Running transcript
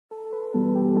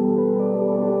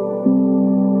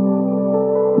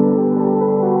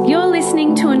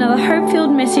another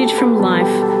hope-filled message from Life.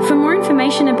 For more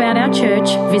information about our church,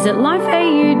 visit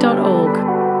lifeau.org.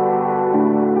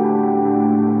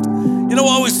 You know,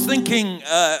 I was thinking,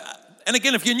 and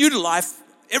again, if you're new to Life,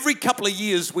 every couple of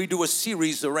years we do a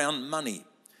series around money.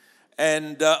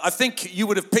 And I think you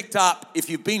would have picked up, if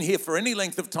you've been here for any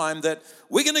length of time, that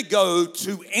we're going to go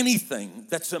to anything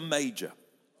that's a major.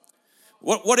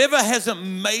 Whatever has a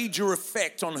major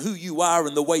effect on who you are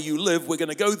and the way you live, we're going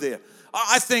to go there.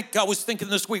 I was thinking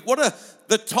this week, what are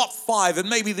the top 5? And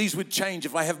maybe these would change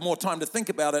if I have more time to think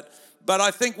about it. But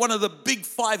I think one of the big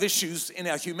 5 issues in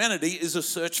our humanity is a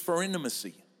search for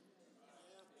intimacy.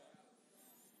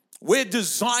 We're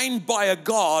designed by a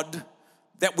God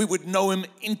that we would know him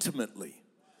intimately.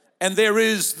 And there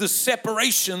is the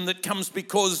separation that comes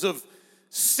because of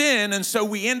sin. And so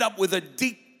we end up with a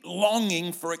deep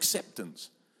longing for acceptance.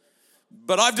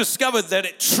 But I've discovered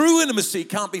that true intimacy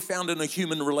can't be found in a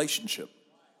human relationship.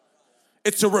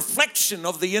 It's a reflection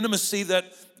of the intimacy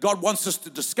that God wants us to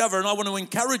discover. And I want to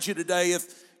encourage you today,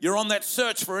 if you're on that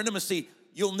search for intimacy,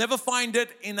 you'll never find it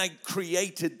in a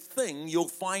created thing. You'll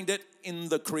find it in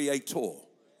the Creator.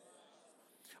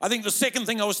 I think the second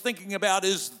thing I was thinking about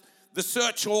is the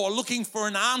search or looking for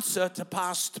an answer to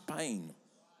past pain.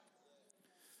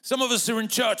 Some of us are in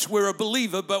church, we're a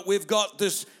believer, but we've got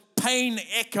this pain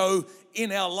echo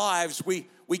in our lives. We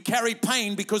carry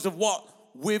pain because of what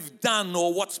we've done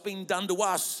or what's been done to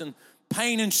us. And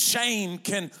pain and shame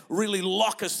can really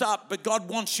lock us up. But God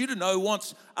wants you to know,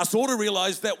 wants us all to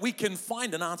realize that we can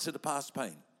find an answer to past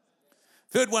pain.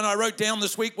 Third one I wrote down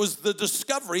this week was the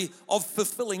discovery of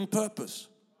fulfilling purpose.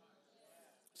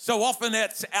 So often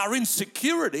it's our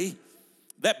insecurity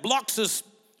that blocks us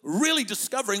really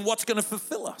discovering what's going to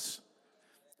fulfill us.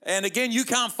 And again, you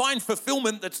can't find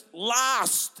fulfillment that's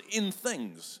last in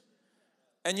things.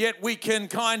 And yet we can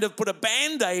kind of put a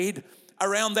Band-Aid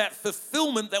around that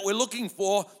fulfillment that we're looking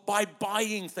for by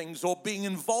buying things or being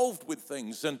involved with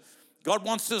things. And God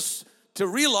wants us to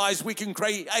realize we can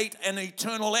create an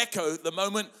eternal echo the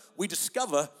moment we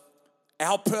discover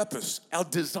our purpose, our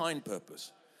design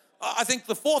purpose. I think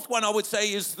the fourth one I would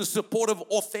say is the support of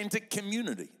authentic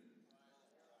community.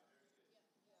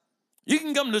 You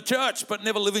can come to church but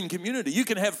never live in community. You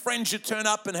can have friends you turn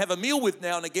up and have a meal with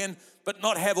now and again, but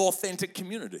not have authentic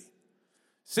community.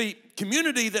 See,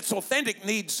 community that's authentic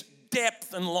needs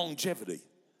depth and longevity.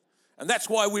 And that's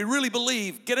why we really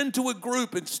believe, get into a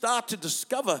group and start to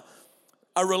discover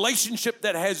a relationship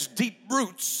that has deep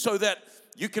roots so that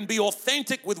you can be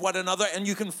authentic with one another and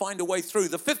you can find a way through.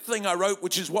 The fifth thing I wrote,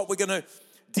 which is what we're going to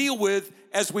deal with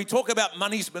as we talk about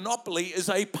money's monopoly, is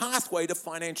a pathway to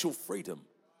financial freedom.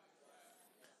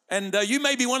 And you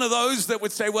may be one of those that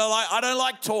would say, well, I don't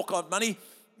like talk on money.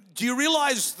 Do you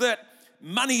realize that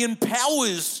money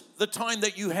empowers the time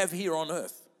that you have here on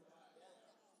earth?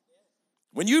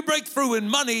 When you break through in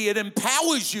money, it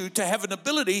empowers you to have an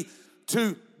ability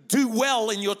to do well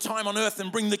in your time on earth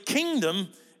and bring the kingdom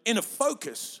in a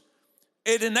focus.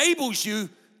 It enables you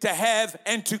to have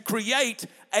and to create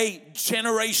a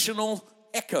generational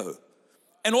echo.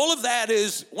 And all of that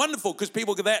is wonderful because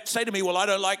people say to me, well, I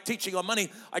don't like teaching on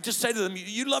money. I just say to them,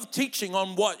 you love teaching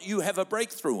on what you have a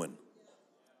breakthrough in.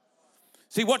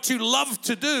 See, what you love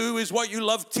to do is what you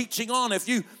love teaching on. If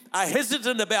you are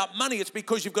hesitant about money, it's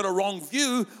because you've got a wrong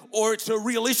view or it's a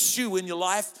real issue in your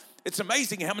life. It's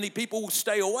amazing how many people will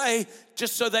stay away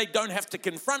just so they don't have to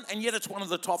confront, and yet it's one of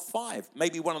the top 5,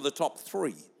 maybe one of the top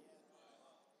 3.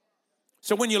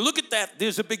 So when you look at that,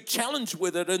 there's a big challenge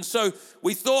with it. And so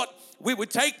we thought we would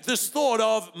take this thought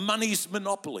of money's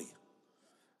monopoly.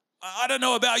 I don't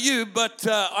know about you, but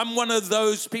I'm one of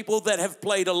those people that have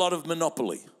played a lot of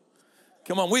Monopoly.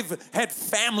 Come on, we've had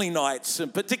family nights,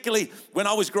 and particularly when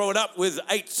I was growing up with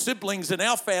 8 siblings in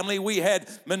our family, we had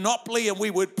Monopoly, and we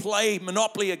would play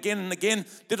Monopoly again and again.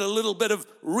 Did a little bit of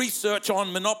research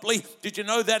on Monopoly. Did you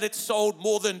know that it sold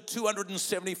more than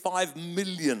 275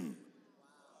 million?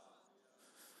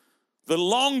 The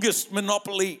longest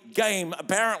Monopoly game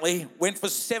apparently went for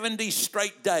 70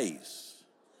 straight days.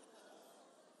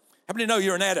 How many know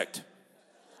you're an addict?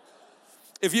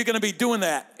 If you're going to be doing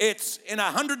that, it's in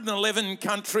 111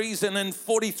 countries and in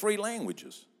 43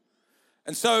 languages.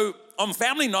 And so on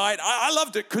family night, I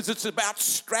loved it because it's about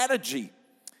strategy.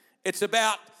 It's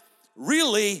about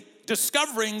really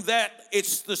discovering that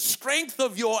it's the strength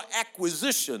of your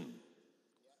acquisition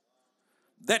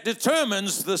that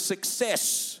determines the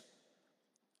success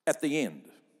at the end.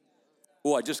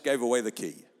 Oh, I just gave away the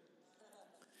key.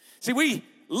 See, we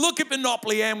look at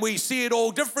Monopoly and we see it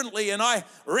all differently, and I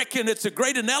reckon it's a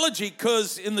great analogy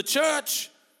because in the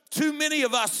church, too many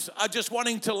of us are just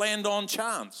wanting to land on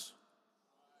chance.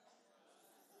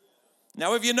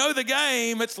 Now, if you know the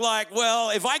game, it's like,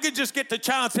 well, if I could just get the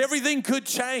chance, everything could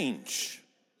change.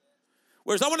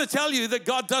 Whereas I want to tell you that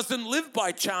God doesn't live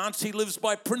by chance, he lives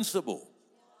by principle.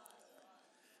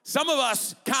 Some of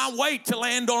us can't wait to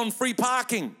land on free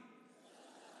parking.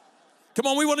 Come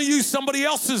on, we want to use somebody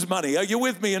else's money. Are you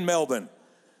with me in Melbourne?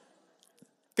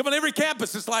 Come on, every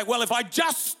campus, it's like, well, if I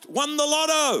just won the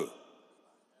lotto.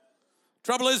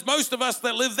 Trouble is, most of us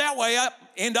that live that way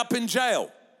end up in jail.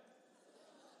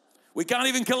 We can't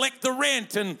even collect the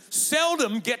rent and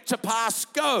seldom get to pass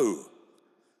go.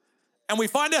 And we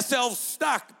find ourselves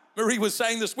stuck. Marie was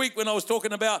saying this week when I was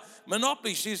talking about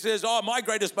Monopoly, she says, my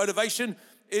greatest motivation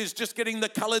is just getting the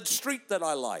colored street that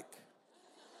I like.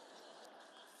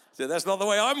 So that's not the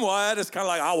way I'm wired. It's kind of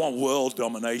like, I want world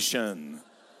domination.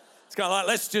 It's kind of like,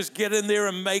 let's just get in there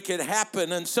and make it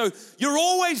happen. And so you're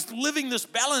always living this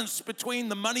balance between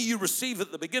the money you receive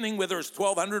at the beginning, whether it's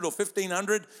 $1,200 or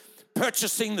 $1,500,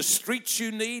 purchasing the streets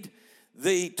you need,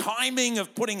 the timing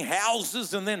of putting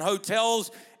houses and then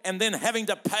hotels, and then having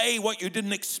to pay what you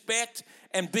didn't expect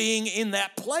and being in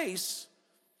that place.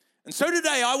 And so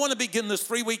today I want to begin this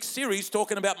 3-week series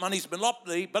talking about money's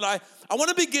monopoly, but I want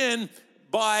to begin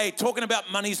by talking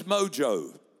about money's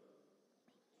mojo.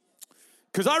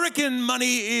 Because I reckon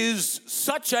money is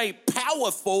such a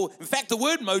powerful, in fact, the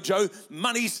word mojo,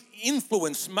 money's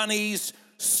influence, money's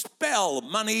spell,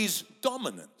 money's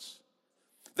dominance.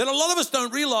 That a lot of us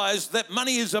don't realize that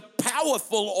money is a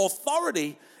powerful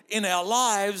authority in our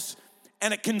lives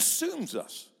and it consumes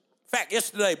us. In fact,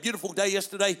 yesterday, beautiful day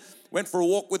yesterday, went for a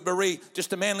walk with Marie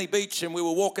just to Manly Beach, and we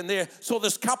were walking there, saw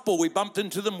this couple, we bumped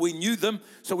into them, we knew them,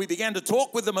 so we began to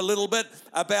talk with them a little bit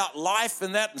about life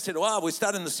and that, and said, well, we're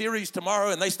starting the series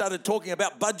tomorrow, and they started talking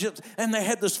about budgets, and they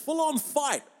had this full-on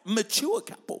fight, mature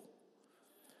couple.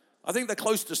 I think they're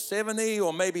close to 70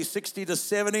 or maybe 60 to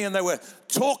 70, and they were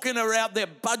talking around their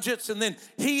budgets, and then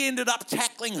he ended up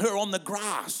tackling her on the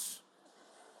grass.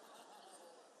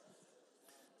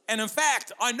 And in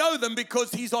fact, I know them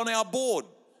because he's on our board.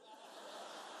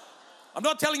 I'm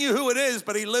not telling you who it is,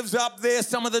 but he lives up there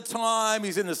some of the time.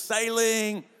 He's into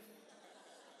sailing.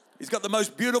 He's got the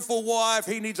most beautiful wife.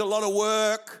 He needs a lot of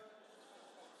work.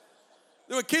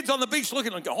 There were kids on the beach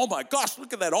looking and going, oh my gosh,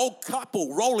 look at that old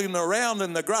couple rolling around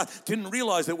in the grass. Didn't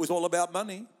realize it was all about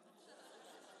money.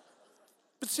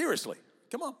 But seriously,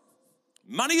 come on.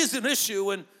 Money is an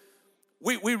issue, and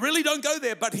we really don't go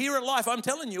there. But here at Life, I'm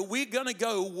telling you, we're going to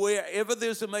go wherever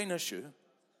there's a main issue.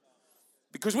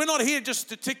 Because we're not here just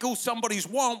to tickle somebody's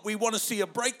want. We want to see a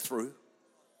breakthrough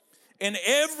in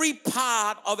every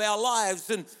part of our lives.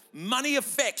 And money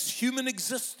affects human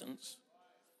existence.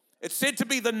 It's said to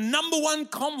be the number one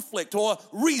conflict or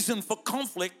reason for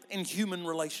conflict in human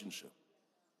relationship.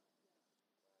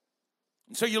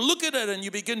 And so you look at it and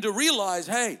you begin to realize,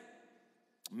 hey,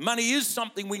 money is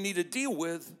something we need to deal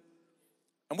with.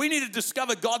 And we need to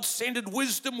discover God-centered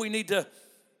wisdom. We need to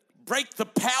break the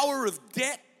power of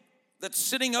debt that's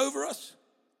sitting over us.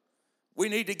 We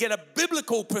need to get a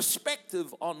biblical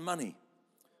perspective on money.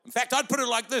 In fact, I'd put it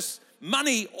like this: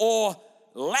 money or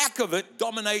lack of it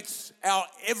dominates our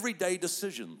everyday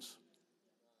decisions.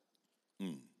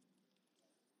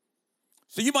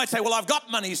 So you might say, well, I've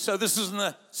got money, so this isn't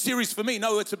a series for me.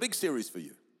 No, it's a big series for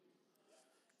you.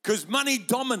 Because money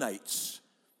dominates,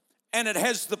 and it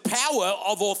has the power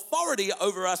of authority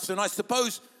over us. And I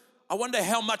wonder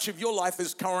how much of your life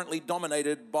is currently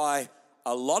dominated by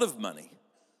a lot of money.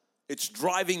 It's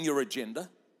driving your agenda.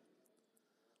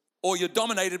 Or you're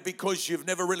dominated because you've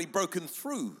never really broken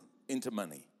through into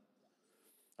money.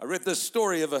 I read this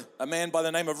story of a man by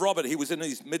the name of Robert. He was in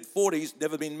his mid-40s,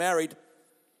 never been married.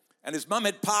 And his mum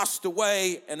had passed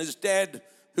away, and his dad,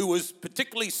 who was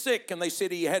particularly sick, and they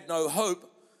said he had no hope,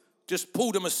 just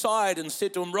pulled him aside and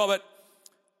said to him, Robert,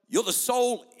 you're the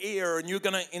sole heir, and you're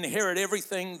going to inherit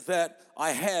everything that I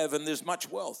have, and there's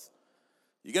much wealth.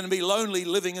 You're going to be lonely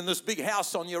living in this big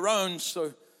house on your own,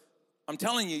 so I'm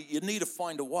telling you, you need to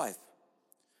find a wife.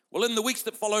 Well, in the weeks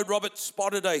that followed, Robert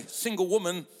spotted a single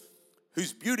woman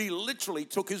whose beauty literally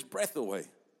took his breath away.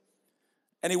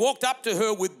 And he walked up to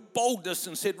her with boldness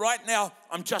and said, right now,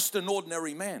 I'm just an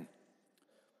ordinary man.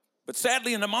 But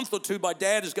sadly, in a month or two, my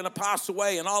dad is going to pass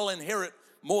away, and I'll inherit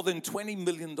more than $20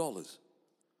 million.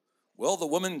 Well, the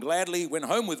woman gladly went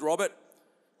home with Robert,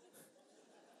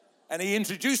 and he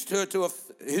introduced her to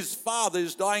his father,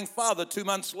 his dying father. 2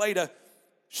 months later,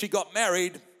 she got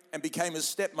married and became his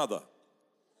stepmother.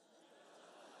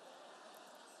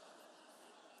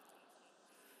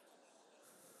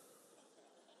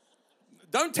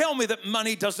 Don't tell me that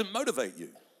money doesn't motivate you.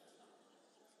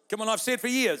 Come on, I've said for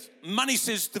years, money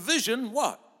says to vision,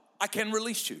 what? I can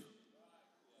release you.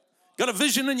 Got a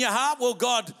vision in your heart? Well,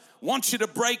 God wants you to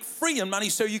break free in money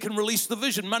so you can release the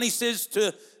vision. Money says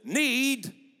to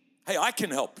need, hey, I can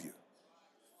help you.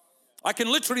 I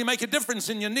can literally make a difference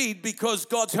in your need because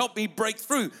God's helped me break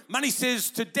through. Money says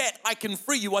to debt, I can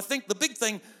free you. I think the big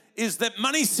thing is that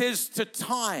money says to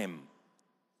time,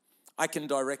 I can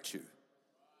direct you.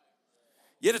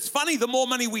 Yet it's funny, the more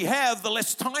money we have, the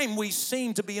less time we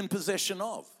seem to be in possession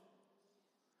of.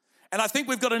 And I think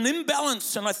we've got an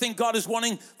imbalance, and I think God is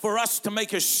wanting for us to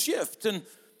make a shift. And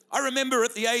I remember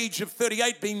at the age of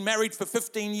 38 being married for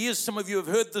 15 years. Some of you have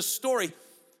heard this story.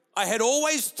 I had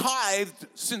always tithed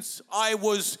since I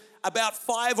was about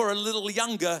 5 or a little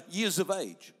younger years of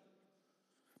age.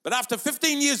 But after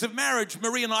 15 years of marriage,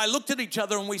 Marie and I looked at each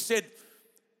other and we said,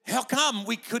 how come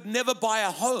we could never buy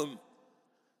a home?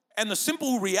 And the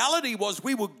simple reality was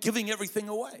we were giving everything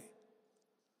away.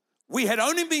 We had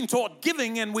only been taught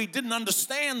giving and we didn't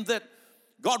understand that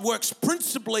God works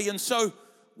principally. And so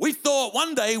we thought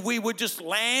one day we would just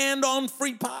land on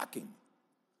free parking.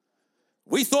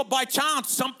 We thought by chance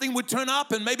something would turn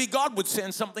up and maybe God would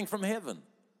send something from heaven.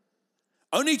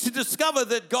 Only to discover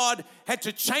that God had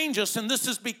to change us, and this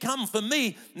has become for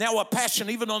me now a passion,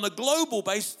 even on a global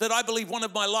base, that I believe one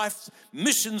of my life's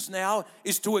missions now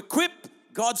is to equip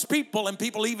God's people and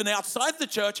people even outside the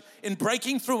church in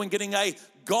breaking through and getting a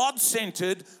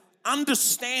God-centered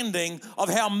understanding of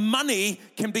how money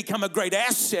can become a great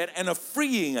asset and a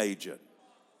freeing agent.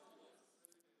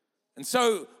 And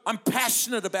so I'm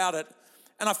passionate about it.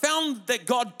 And I found that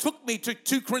God took me to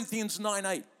 2 Corinthians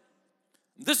 9:8.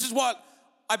 This is what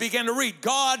I began to read.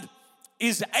 God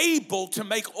is able to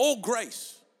make all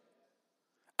grace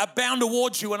abound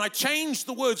towards you. And I changed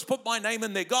the words, put my name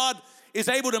in there. God is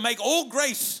able to make all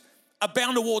grace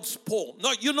abound towards Paul.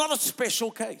 No, you're not a special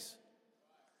case.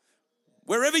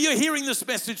 Wherever you're hearing this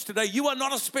message today, you are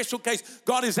not a special case.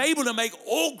 God is able to make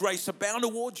all grace abound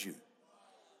towards you.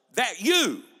 That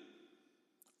you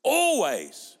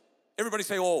always, everybody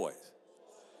say always.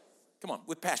 Come on,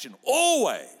 with passion.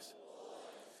 Always.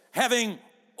 Having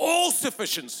all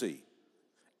sufficiency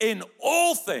in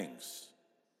all things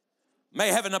may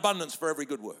have an abundance for every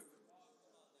good work.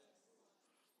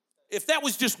 If that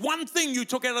was just one thing you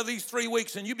took out of these 3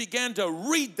 weeks and you began to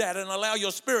read that and allow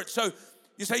your spirit. So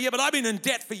you say, yeah, but I've been in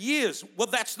debt for years. Well,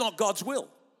 that's not God's will.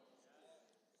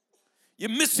 You're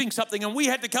missing something, and we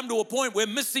had to come to a point where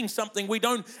missing something we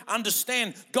don't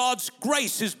understand. God's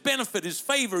grace, His benefit, His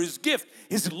favor, His gift,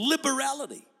 His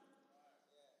liberality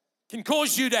can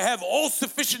cause you to have all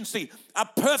sufficiency, a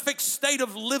perfect state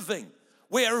of living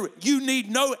where you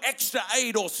need no extra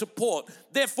aid or support.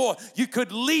 Therefore, you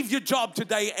could leave your job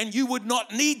today and you would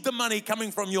not need the money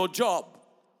coming from your job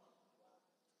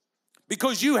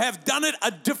because you have done it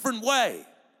a different way.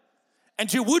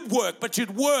 And you would work, but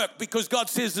you'd work because God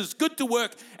says it's good to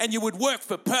work, and you would work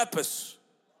for purpose,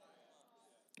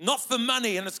 not for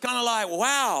money. And it's kind of like,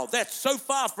 wow, that's so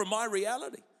far from my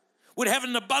reality. Would have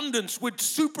an abundance, would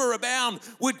superabound,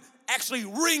 would actually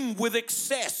ring with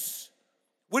excess,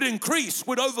 would increase,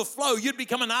 would overflow. You'd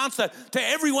become an answer to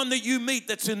everyone that you meet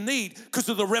that's in need because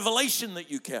of the revelation that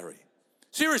you carry.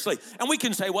 Seriously. And we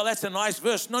can say, well, that's a nice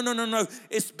verse. No.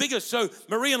 It's bigger. So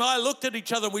Marie and I looked at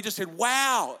each other and we just said,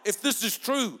 wow, if this is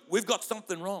true, we've got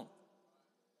something wrong.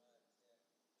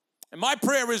 And my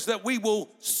prayer is that we will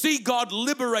see God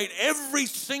liberate every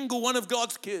single one of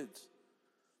God's kids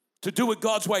to do it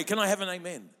God's way. Can I have an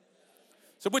amen?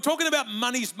 So we're talking about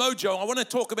money's mojo. I want to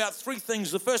talk about 3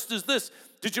 things. The first is this.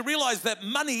 Did you realize that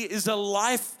money is a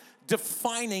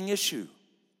life-defining issue?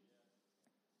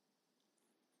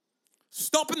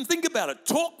 Stop and think about it.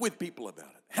 Talk with people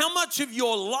about it. How much of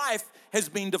your life has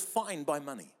been defined by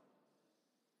money?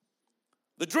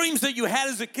 The dreams that you had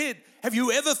as a kid, have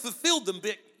you ever fulfilled them?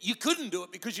 But you couldn't do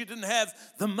it because you didn't have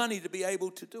the money to be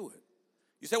able to do it.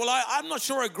 You say, well, I'm not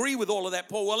sure I agree with all of that,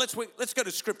 Paul. Well, let's go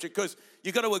to Scripture because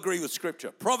you've got to agree with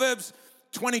Scripture. Proverbs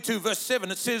 22, verse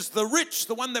 7, it says, the rich,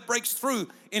 the one that breaks through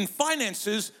in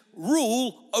finances,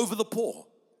 rule over the poor.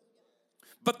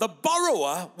 But the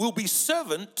borrower will be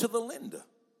servant to the lender.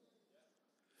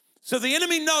 So the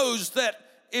enemy knows that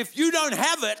if you don't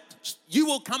have it, you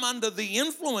will come under the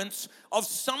influence of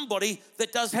somebody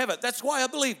that does have it. That's why I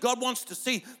believe God wants to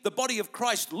see the body of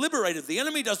Christ liberated. The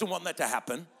enemy doesn't want that to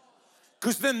happen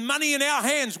because then money in our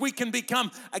hands, we can become,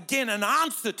 again, an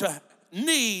answer to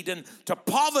need and to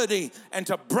poverty and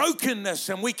to brokenness,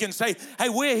 and we can say, hey,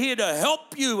 we're here to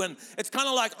help you. And it's kind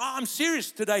of like, I'm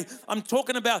serious today. I'm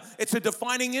talking about it's a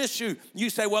defining issue. You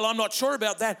say, well, I'm not sure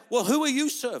about that. Well, who are you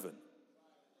serving?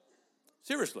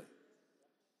 Seriously.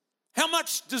 How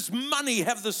much does money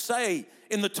have the say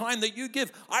in the time that you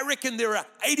give? I reckon there are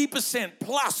 80%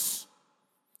 plus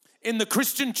in the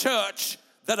Christian church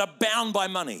that are bound by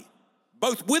money,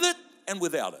 both with it and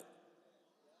without it.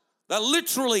 They're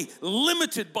literally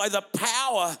limited by the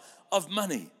power of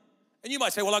money. And you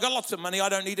might say, well, I got lots of money, I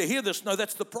don't need to hear this. No,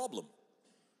 that's the problem.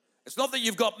 It's not that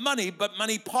you've got money, but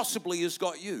money possibly has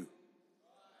got you.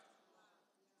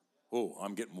 Oh,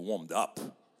 I'm getting warmed up.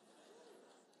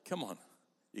 Come on.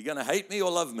 You're going to hate me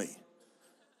or love me?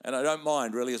 And I don't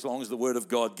mind, really, as long as the Word of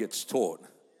God gets taught.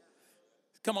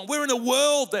 Come on, we're in a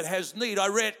world that has need. I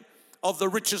read of the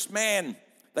richest man,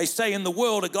 they say, in the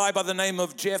world, a guy by the name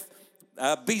of Jeff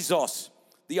Bezos,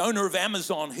 the owner of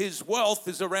Amazon. His wealth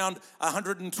is around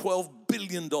 $112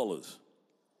 billion.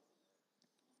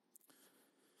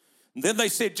 And then they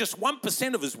said just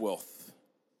 1% of his wealth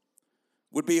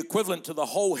would be equivalent to the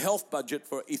whole health budget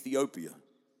for Ethiopia,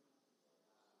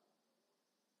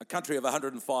 a country of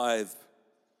 105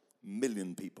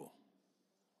 million people.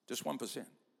 Just 1%.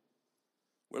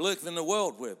 We're living in a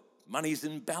world where money's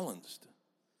imbalanced.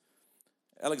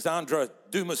 Alexandra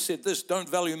Dumas said this: don't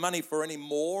value money for any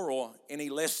more or any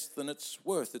less than it's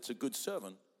worth. It's a good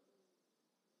servant,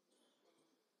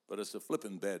 but it's a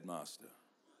flippin' bad master.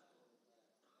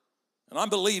 And I'm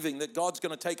believing that God's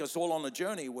going to take us all on a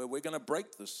journey where we're going to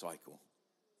break this cycle.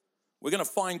 We're going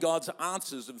to find God's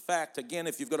answers. In fact, again,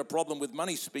 if you've got a problem with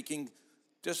money speaking,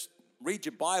 just read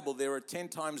your Bible. There are 10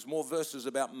 times more verses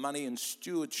about money and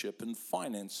stewardship and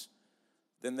finance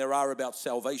than there are about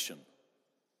salvation,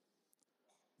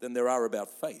 than there are about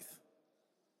faith.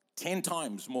 10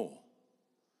 times more.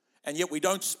 And yet we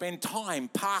don't spend time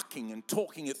parking and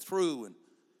talking it through. And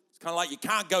it's kind of like you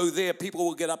can't go there. People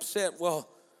will get upset. Well,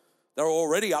 they're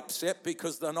already upset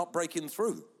because they're not breaking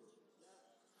through.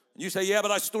 And you say, yeah,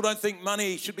 but I still don't think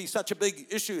money should be such a big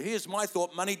issue. Here's my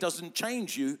thought: money doesn't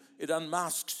change you, it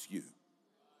unmasks you.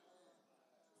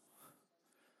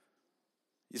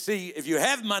 You see, if you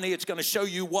have money, it's going to show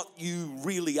you what you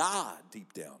really are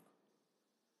deep down.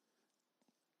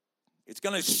 It's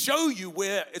going to show you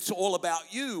where it's all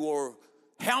about you, or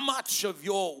how much of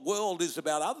your world is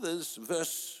about others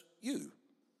versus you.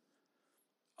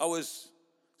 I was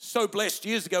so blessed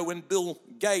years ago when Bill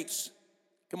Gates,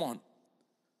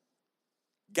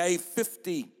 gave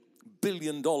 $50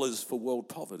 billion for world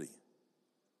poverty.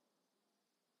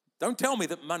 Don't tell me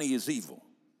that money is evil.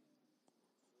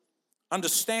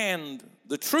 Understand,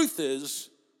 the truth is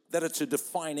that it's a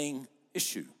defining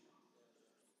issue.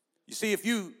 You see, if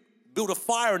you build a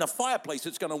fire in a fireplace,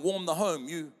 it's going to warm the home.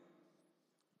 You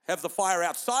have the fire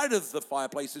outside of the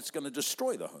fireplace, it's going to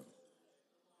destroy the home.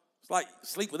 It's like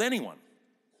sleep with anyone.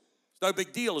 It's no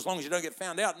big deal as long as you don't get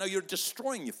found out. No, you're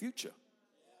destroying your future.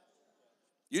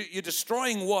 You're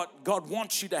destroying what God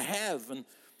wants you to have. And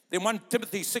then 1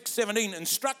 Timothy 6:17,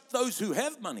 instruct those who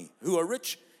have money, who are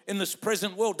rich in this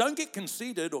present world. Don't get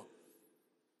conceited, or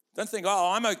don't think,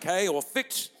 oh, I'm okay, or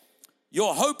fix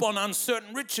your hope on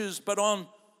uncertain riches, but on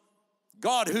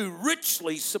God who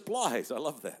richly supplies. I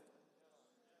love that.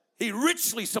 He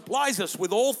richly supplies us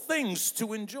with all things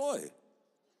to enjoy.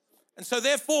 And so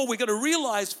therefore, we've got to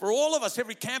realize, for all of us,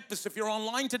 every campus, if you're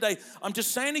online today, I'm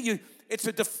just saying to you, it's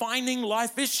a defining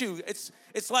life issue.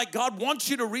 It's like God wants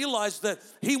you to realize that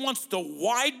He wants to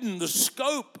widen the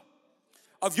scope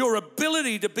of your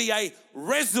ability to be a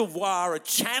reservoir, a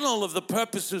channel of the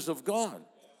purposes of God.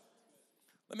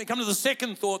 Let me come to the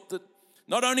second thought, that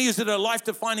not only is it a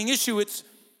life-defining issue, it's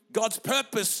God's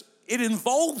purpose. It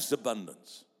involves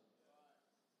abundance.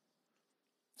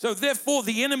 So therefore,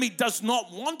 the enemy does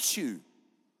not want you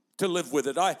to live with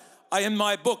it. I in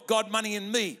my book, God, Money,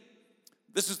 and Me,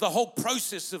 this is the whole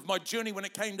process of my journey when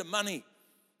it came to money.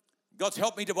 God's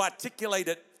helped me to articulate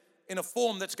it in a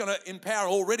form that's going to empower,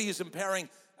 already is empowering,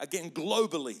 again,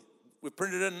 globally. We've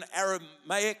printed it in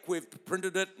Aramaic. We've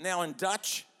printed it now in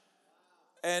Dutch.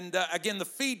 And again, the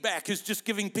feedback is just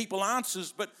giving people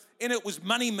answers, but in it was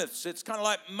money myths. It's kind of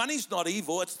like, money's not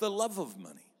evil, it's the love of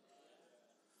money.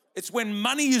 It's when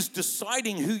money is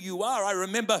deciding who you are. I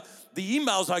remember the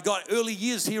emails I got early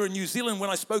years here in New Zealand when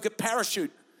I spoke at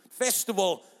Parachute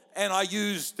Festival, and I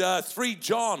used 3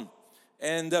 John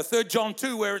and 3 John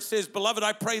 2, where it says, beloved,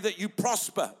 I pray that you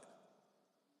prosper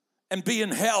and be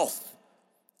in health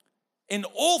in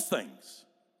all things.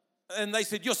 And they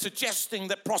said, you're suggesting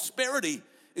that prosperity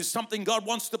is something God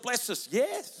wants to bless us.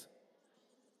 Yes.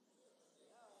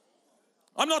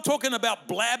 I'm not talking about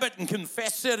blab it and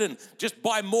confess it and just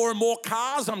buy more and more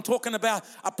cars. I'm talking about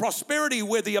a prosperity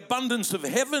where the abundance of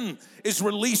heaven is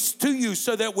released to you,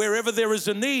 so that wherever there is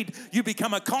a need, you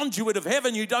become a conduit of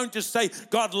heaven. You don't just say,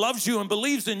 God loves you and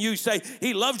believes in you. Say,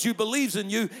 He loves you, believes in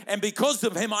you, and because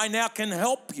of Him, I now can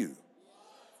help you.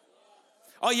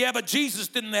 Oh yeah, but Jesus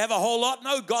didn't have a whole lot.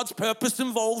 No, God's purpose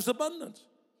involves abundance.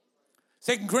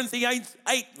 2 Corinthians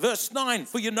 8, verse 9,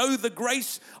 for you know the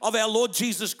grace of our Lord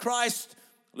Jesus Christ.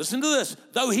 Listen to this.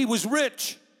 Though he was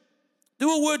rich. Do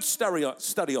a word study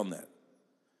on that.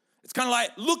 It's kind of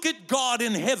like, look at God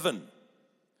in heaven.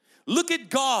 Look at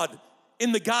God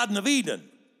in the Garden of Eden.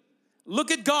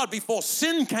 Look at God before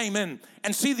sin came in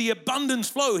and see the abundance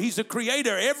flow. He's a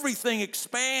creator. Everything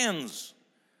expands.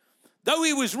 Though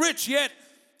he was rich, yet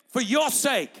for your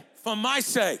sake, for my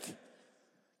sake.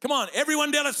 Come on,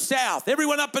 everyone down at South,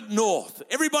 everyone up at North,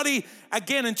 everybody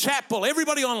again in Chapel,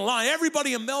 everybody online,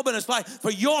 everybody in Melbourne. It's like,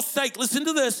 for your sake, listen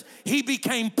to this, he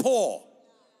became poor.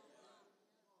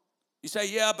 You say,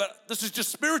 yeah, but this is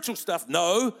just spiritual stuff.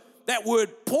 No, that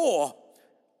word poor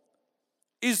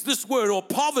is this word, or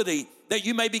poverty, that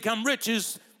you may become rich,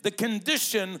 is the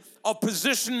condition of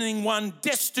positioning one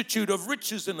destitute of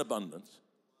riches in abundance.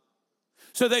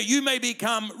 So that you may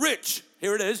become rich,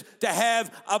 here it is, to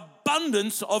have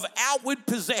abundance of outward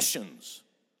possessions,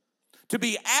 to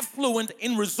be affluent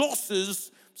in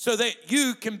resources so that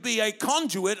you can be a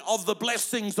conduit of the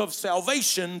blessings of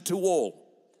salvation to all.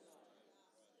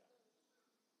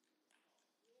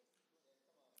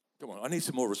 Come on, I need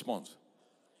some more response.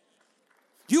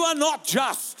 You are not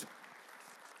just,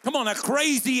 come on, a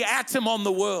crazy atom on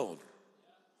the world.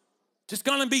 Just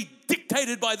going to be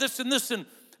dictated by this and this. And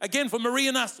again, for Marie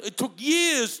and us, it took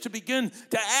years to begin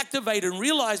to activate and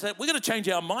realize that we're going to change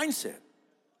our mindset.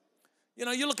 You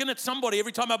know, you're looking at somebody,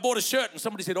 every time I bought a shirt and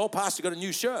somebody said, oh, Pastor, got a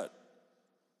new shirt.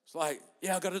 It's like,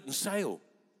 yeah, I got it in sale.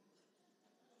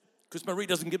 Because Marie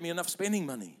doesn't give me enough spending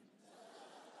money.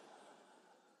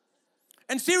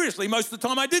 And seriously, most of the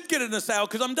time I did get it in a sale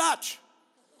because I'm Dutch.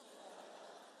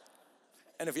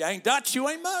 And if you ain't Dutch, you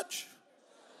ain't much.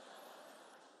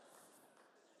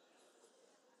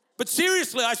 But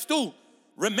seriously, I still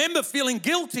remember feeling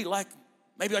guilty, like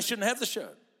maybe I shouldn't have the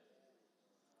shirt.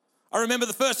 I remember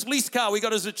the first lease car we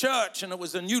got as a church, and it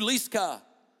was a new lease car.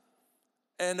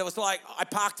 And it was like, I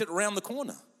parked it around the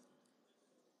corner.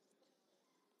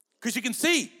 Because you can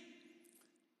see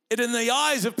it in the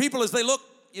eyes of people as they look.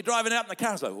 You're driving out in the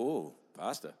car, it's like, oh,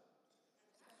 Pastor.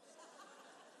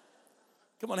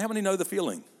 Come on, how many know the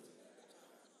feeling?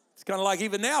 It's kind of like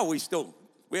even now we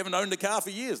haven't owned a car for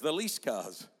years, the lease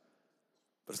cars.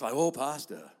 But it's like, oh,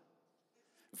 Pastor.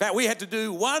 In fact, we had to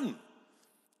do one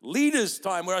leaders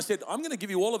time where I said, I'm going to give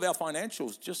you all of our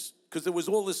financials just because there was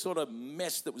all this sort of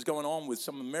mess that was going on with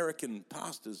some American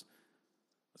pastors.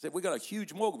 I said, we got a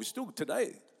huge mortgage. We still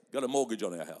today got a mortgage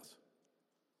on our house.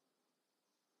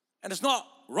 And it's not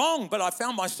wrong, but I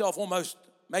found myself almost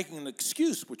making an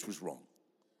excuse, which was wrong.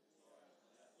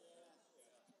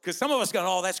 Because some of us going,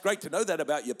 oh, that's great to know that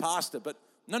about your pastor, but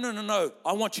no.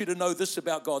 I want you to know this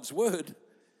about God's word,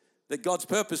 that God's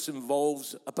purpose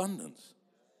involves abundance.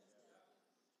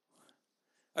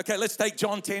 Okay, let's take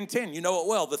John 10:10. You know it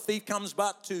well. The thief comes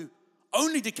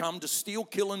only to come to steal,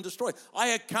 kill, and destroy. I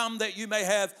have come that you may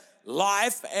have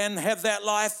life and have that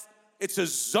life. It's a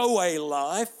Zoe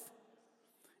life.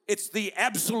 It's the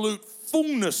absolute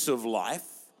fullness of life.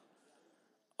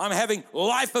 I'm having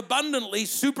life abundantly,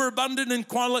 superabundant in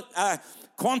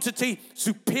quantity,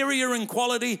 superior in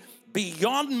quality,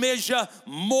 beyond measure,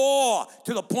 more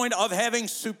to the point of having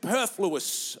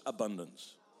superfluous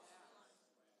abundance.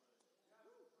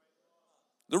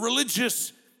 The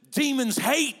religious demons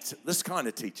hate this kind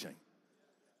of teaching.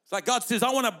 It's like God says,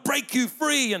 I want to break you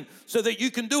free and so that you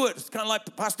can do it. It's kind of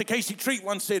like Pastor Casey Treat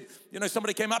once said,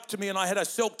 somebody came up to me and I had a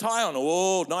silk tie on.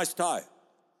 Oh, nice tie.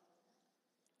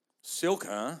 Silk,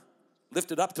 huh?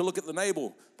 Lifted up to look at the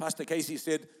navel. Pastor Casey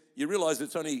said, you realize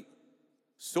it's only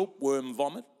silkworm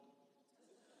vomit?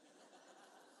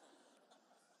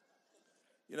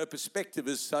 Perspective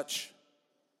is such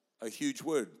a huge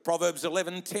word. Proverbs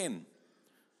 11:10.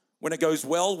 When it goes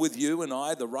well with you and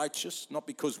I, the righteous, not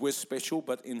because we're special,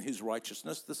 but in his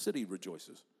righteousness, the city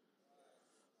rejoices.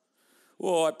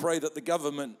 Oh, I pray that the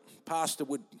government pastor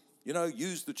would,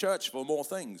 use the church for more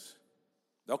things.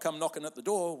 They'll come knocking at the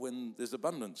door when there's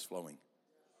abundance flowing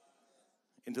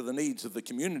into the needs of the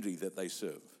community that they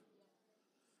serve.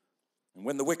 And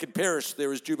when the wicked perish,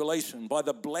 there is jubilation by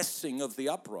the blessing of the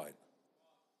upright.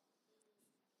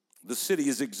 The city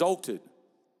is exalted,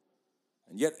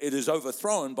 and yet it is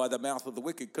overthrown by the mouth of the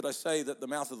wicked. Could I say that the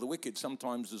mouth of the wicked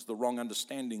sometimes is the wrong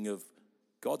understanding of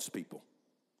God's people?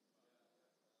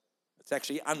 It's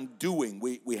actually undoing.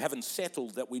 We haven't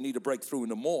settled that we need to break through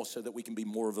into more so that we can be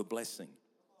more of a blessing.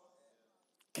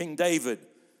 King David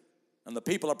and the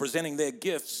people are presenting their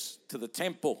gifts to the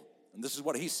temple. And this is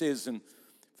what he says in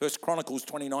 1 Chronicles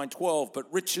 29:12,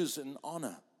 but riches and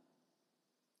honor,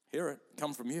 hear it,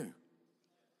 come from you.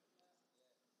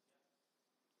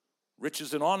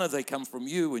 Riches and honor, they come from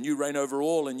you, and you reign over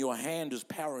all. In your hand is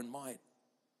power and might.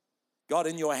 God,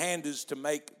 in your hand is to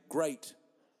make great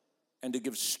and to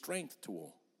give strength to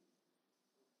all.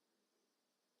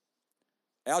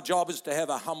 Our job is to have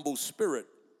a humble spirit,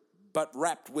 but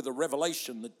wrapped with a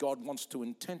revelation that God wants to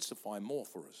intensify more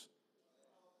for us.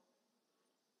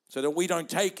 So that we don't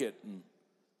take it. And,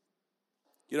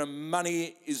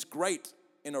 money is great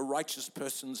in a righteous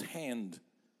person's hand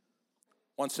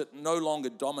once it no longer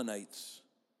dominates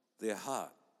their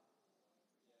heart.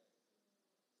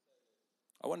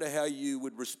 I wonder how you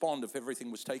would respond if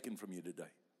everything was taken from you today.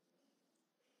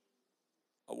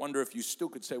 I wonder if you still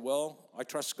could say, well, I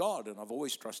trust God and I've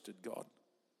always trusted God.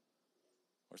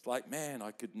 Or it's like, man,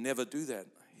 I could never do that.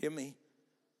 Hear me?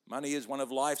 Money is one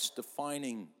of life's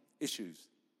defining issues.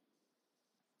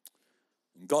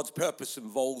 And God's purpose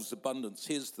involves abundance.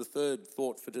 Here's the third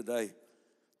thought for today.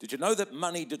 Did you know that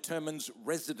money determines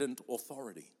resident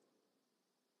authority?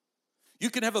 You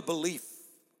can have a belief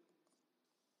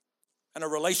and a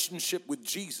relationship with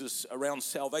Jesus around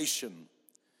salvation,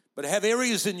 but have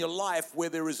areas in your life where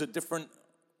there is a different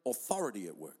authority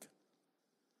at work.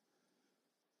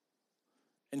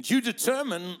 And you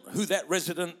determine who that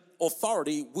resident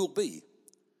authority will be.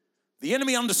 The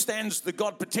enemy understands the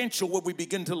God potential when we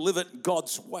begin to live it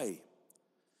God's way.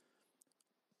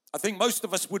 I think most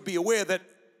of us would be aware that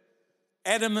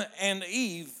Adam and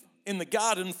Eve in the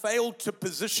garden failed to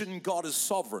position God as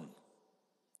sovereign.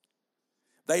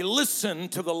 They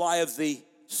listened to the lie of the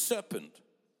serpent.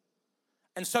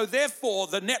 And so therefore,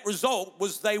 the net result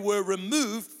was they were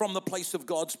removed from the place of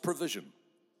God's provision.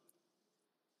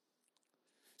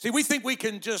 See, we think we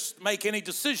can just make any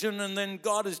decision and then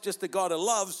God is just a God of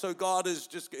love, so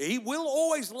He will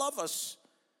always love us.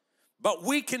 But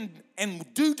we can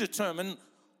and do determine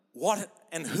what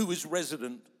and who is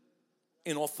resident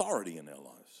in authority in our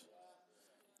lives.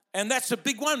 And that's a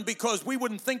big one because we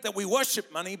wouldn't think that we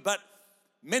worship money, but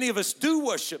many of us do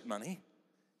worship money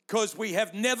because we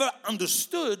have never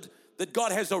understood that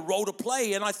God has a role to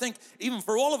play. And I think even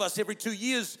for all of us, every 2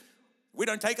 years, we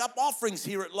don't take up offerings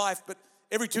here at Life, but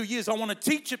every 2 years I want to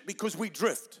teach it because we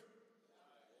drift.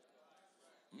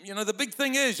 The big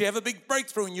thing is you have a big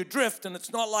breakthrough and you drift, and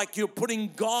it's not like you're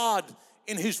putting God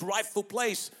in His rightful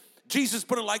place. Jesus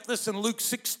put it like this in Luke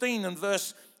 16 and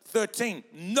verse 13.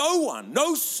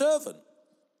 No servant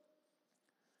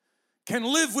can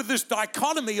live with this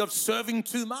dichotomy of serving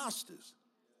two masters.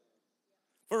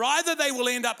 For either they will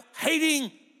end up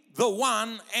hating the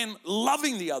one and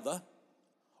loving the other,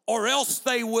 or else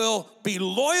they will be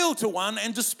loyal to one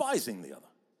and despising the other.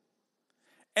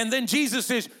 And then Jesus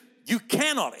says, you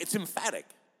cannot, it's emphatic,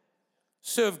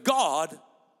 serve God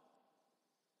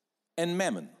and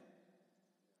mammon.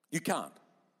 You can't.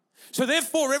 So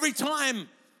therefore, every time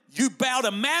you bow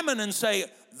to mammon and say,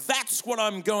 that's what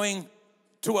I'm going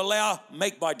to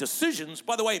make my decisions.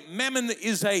 By the way, mammon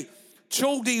is a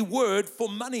Chaldee word for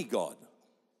money god.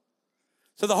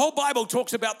 So the whole Bible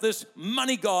talks about this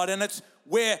money god, and it's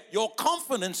where your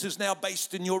confidence is now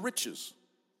based in your riches.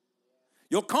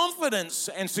 Your confidence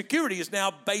and security is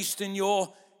now based in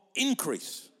your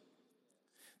increase.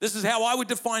 This is how I would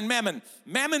define mammon.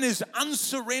 Mammon is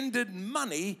unsurrendered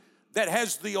money that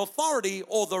has the authority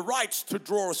or the rights to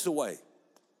draw us away.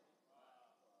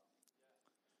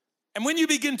 And when you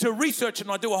begin to research, and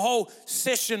I do a whole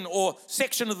session or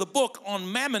section of the book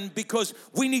on mammon because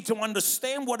we need to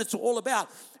understand what it's all about.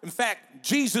 In fact,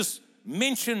 Jesus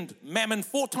mentioned mammon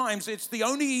 4 times. It's the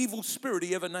only evil spirit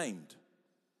He ever named.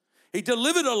 He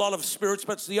delivered a lot of spirits,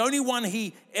 but it's the only one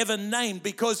He ever named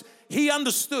because He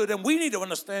understood, and we need to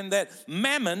understand that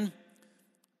mammon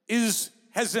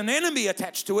has an enemy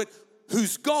attached to it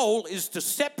whose goal is to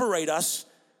separate us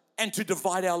and to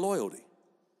divide our loyalty.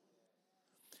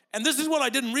 And this is what I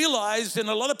didn't realize, and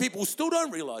a lot of people still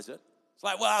don't realize it. It's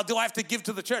like, well, do I have to give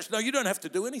to the church? No, you don't have to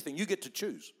do anything. You get to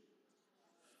choose.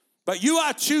 But you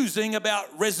are choosing about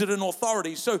resident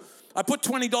authority. So I put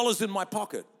 $20 in my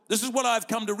pocket. This is what I've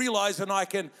come to realize, and I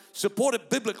can support it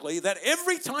biblically, that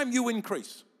every time you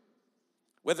increase,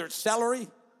 whether it's salary,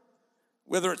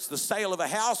 whether it's the sale of a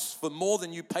house for more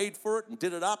than you paid for it and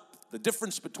did it up, the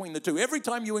difference between the two, every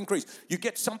time you increase, you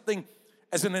get something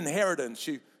as an inheritance.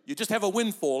 You just have a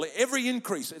windfall. Every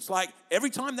increase, it's like every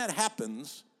time that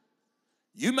happens,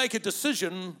 you make a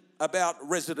decision about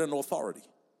resident authority.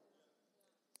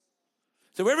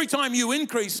 So every time you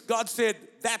increase, God said,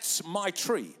 that's my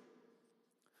tree.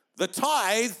 The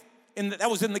tithe, that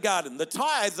was in the garden. The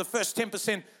tithe, the first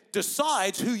 10%,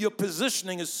 decides who you're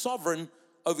positioning as sovereign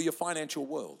over your financial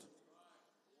world.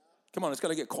 Come on, it's got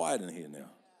to get quiet in here now.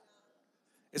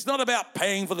 It's not about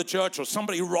paying for the church or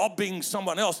somebody robbing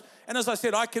someone else. And as I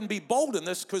said, I can be bold in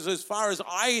this because as far as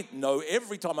I know,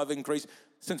 every time I've increased,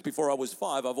 since before I was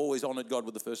 5, I've always honored God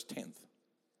with the first tenth.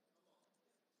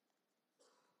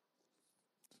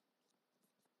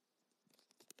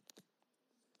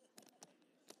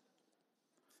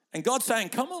 And God's saying,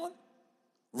 come on,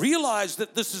 realize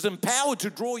that this is empowered to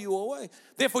draw you away.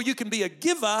 Therefore, you can be a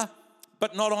giver,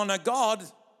 but not honor God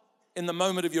in the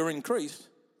moment of your increase,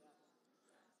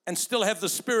 and still have the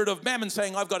spirit of mammon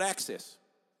saying, I've got access.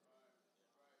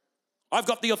 I've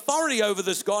got the authority over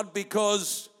this, God,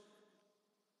 because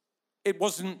it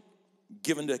wasn't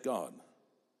given to God.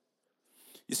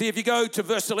 You see, if you go to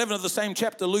verse 11 of the same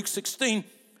chapter, Luke 16,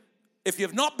 if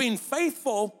you've not been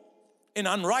faithful in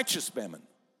unrighteous mammon,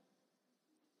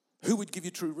 who would give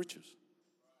you true riches?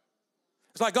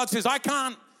 It's like God says, I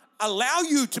can't allow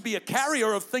you to be a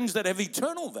carrier of things that have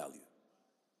eternal value,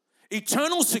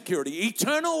 eternal security,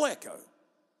 eternal echo.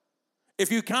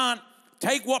 If you can't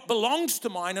take what belongs to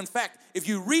mine, in fact, if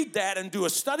you read that and do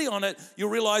a study on it, you'll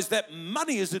realize that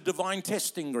money is a divine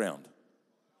testing ground.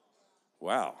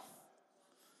 Wow.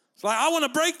 It's like, I want a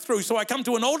breakthrough, so I come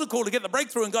to an altar call to get the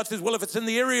breakthrough, and God says, well, if it's in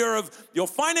the area of your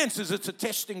finances, it's a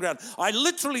testing ground. I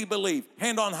literally believe,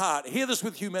 hand on heart, hear this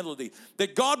with humility,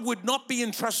 that God would not be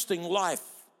entrusting life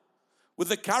with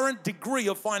the current degree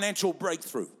of financial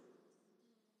breakthrough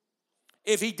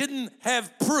if he didn't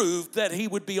have proved that he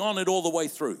would be on it all the way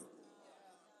through.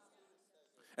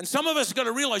 And some of us have got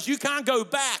to realize you can't go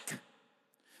back,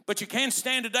 but you can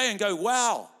stand today and go,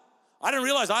 wow, I didn't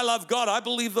realize I love God. I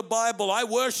believe the Bible. I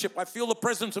worship. I feel the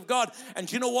presence of God.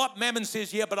 And you know what? Mammon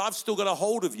says, yeah, but I've still got a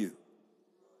hold of you.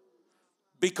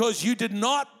 Because you did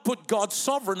not put God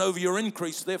sovereign over your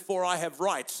increase, therefore I have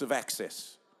rights of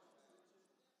access.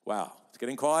 Wow, it's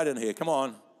getting quiet in here. Come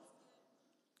on.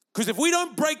 Because if we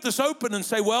don't break this open and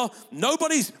say, well,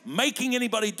 nobody's making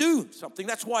anybody do something,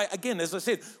 that's why, again, as I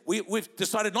said, we've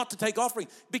decided not to take offering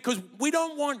because we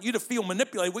don't want you to feel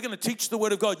manipulated. We're going to teach the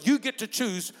Word of God. You get to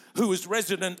choose who is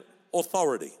resident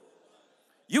authority.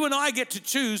 You and I get to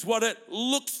choose what it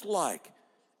looks like.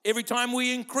 Every time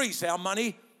we increase our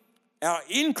money, our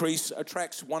increase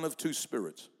attracts one of two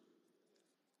spirits.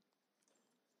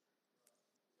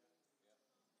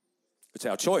 It's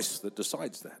our choice that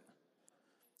decides that.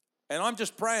 And I'm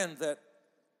just praying that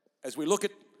as we look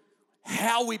at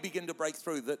how we begin to break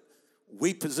through, that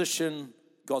we position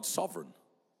God sovereign.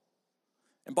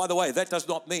 And by the way, that does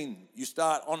not mean you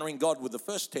start honoring God with the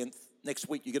first tenth, next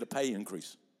week you get a pay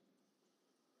increase.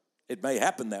 It may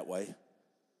happen that way,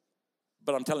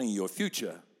 but I'm telling you, your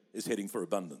future is heading for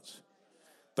abundance.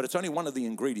 But it's only one of the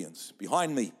ingredients.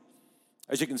 Behind me,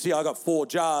 as you can see, I got 4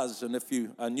 jars, and if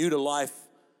you are new to life,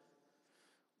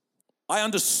 I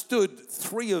understood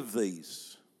 3 of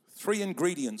these, 3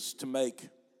 ingredients to make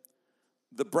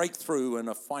the breakthrough and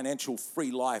a financial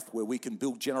free life where we can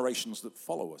build generations that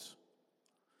follow us.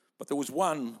 But there was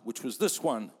one, which was this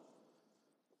one,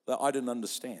 that I didn't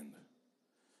understand.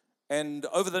 And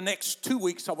over the next 2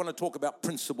 weeks, I want to talk about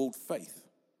principled faith.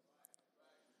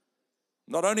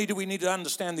 Not only do we need to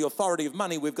understand the authority of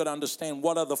money, we've got to understand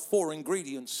what are the 4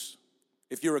 ingredients.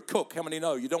 If you're a cook, how many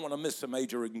know you don't want to miss a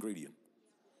major ingredient?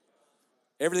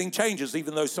 Everything changes,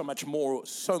 even though so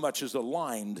much is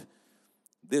aligned.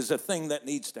 There's a thing that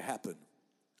needs to happen.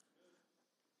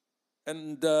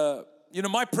 And,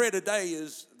 my prayer today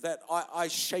is that I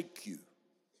shake you.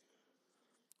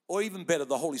 Or even better,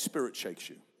 the Holy Spirit shakes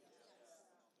you.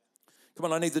 Come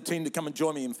on, I need the team to come and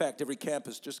join me. In fact, every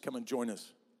campus, just come and join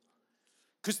us.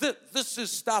 Because this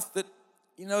is stuff that,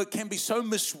 it can be so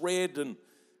misread. And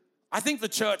I think the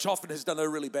church often has done a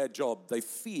really bad job. They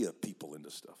fear people into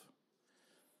stuff.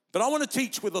 But I want to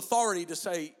teach with authority to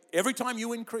say, every time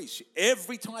you increase,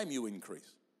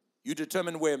 you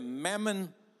determine where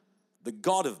mammon, the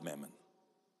god of mammon,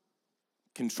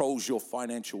 controls your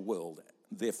financial world,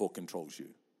 therefore controls you.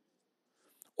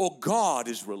 Or God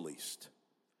is released.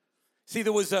 See,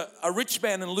 there was a rich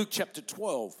man in Luke chapter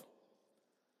 12,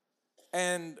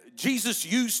 and Jesus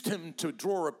used him to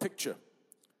draw a picture.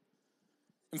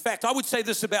 In fact, I would say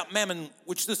this about mammon,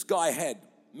 which this guy had.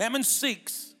 Mammon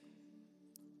seeks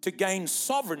to gain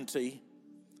sovereignty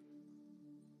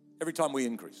every time we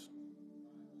increase.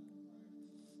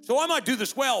 So I might do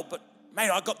this well, but man,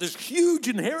 I got this huge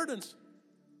inheritance.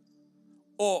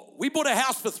 Or we bought a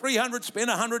house for 300, spent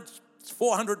 100,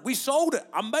 400. We sold it,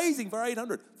 amazing, for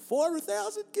 800.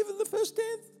 400,000 given the first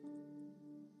tenth.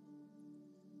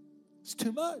 It's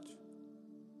too much.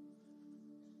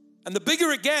 And the bigger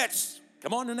it gets,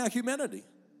 come on, in our humanity,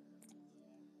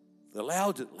 the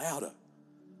louder.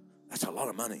 That's a lot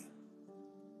of money.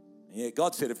 Yeah,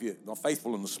 God said if you're not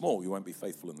faithful in the small, you won't be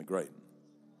faithful in the great.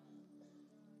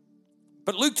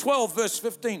 But Luke 12, verse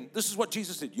 15, this is what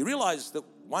Jesus said. You realize that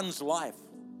one's life,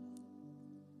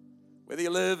 whether you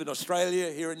live in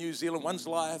Australia, here in New Zealand, one's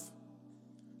life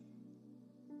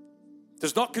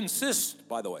does not consist,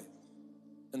 by the way,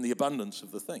 in the abundance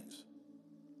of the things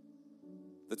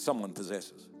that someone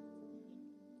possesses.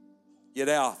 Yet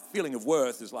our feeling of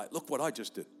worth is like, look what I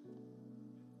just did.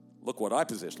 Look what I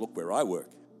possess. Look where I work.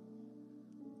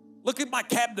 Look at my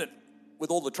cabinet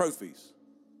with all the trophies.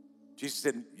 Jesus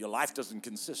said, your life doesn't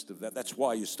consist of that. That's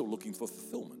why you're still looking for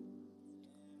fulfillment.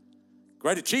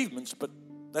 Great achievements, but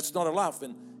that's not enough.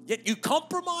 And yet you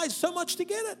compromise so much to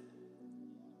get it.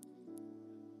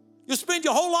 You spend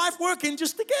your whole life working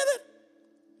just to get it.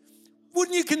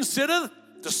 Wouldn't you consider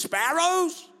the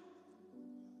sparrows?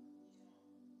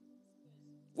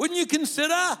 Wouldn't you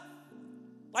consider,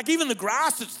 like even the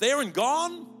grass that's there and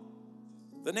gone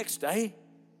the next day?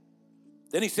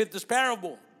 Then he said this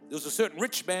parable. There was a certain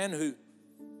rich man who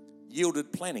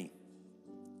yielded plenty.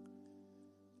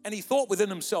 And he thought within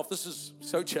himself, this is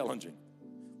so challenging.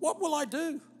 What will I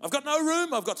do? I've got no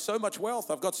room. I've got so much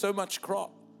wealth. I've got so much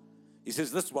crop. He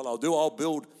says, this is what I'll do. I'll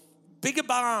build bigger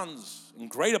barns and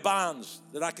greater barns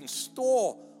that I can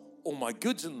store all my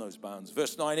goods in those barns.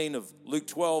 Verse 19 of Luke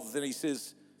 12, then he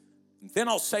says, then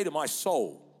I'll say to my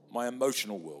soul, my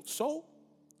emotional world, soul,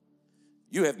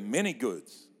 you have many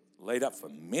goods laid up for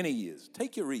many years.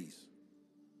 Take your ease.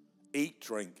 Eat,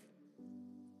 drink,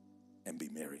 and be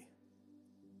merry.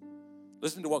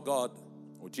 Listen to what God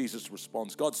or Jesus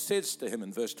responds. God says to him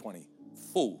in verse 20,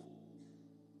 fool,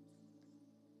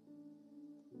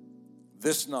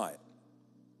 this night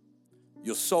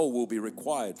your soul will be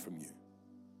required from you.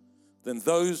 Then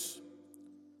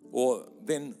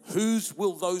whose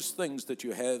will those things that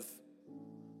you have,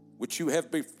 which you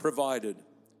have been provided,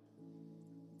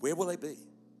 where will they be?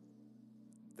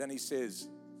 Then he says,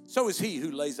 so is he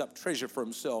who lays up treasure for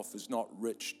himself is not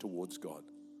rich towards God.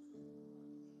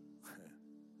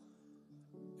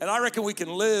 And I reckon we can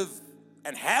live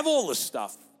and have all this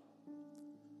stuff,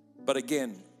 but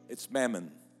again, it's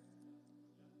mammon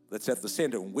that's at the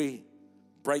center, and we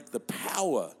break the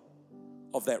power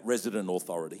of that resident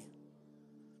authority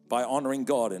by honoring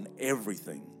God, and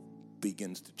everything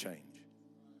begins to change.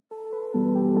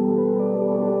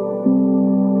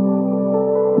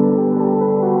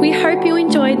 We hope you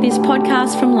enjoyed this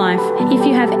podcast from Life. If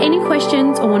you have any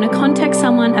questions or want to contact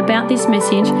someone about this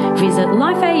message, visit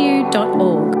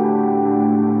lifeau.org.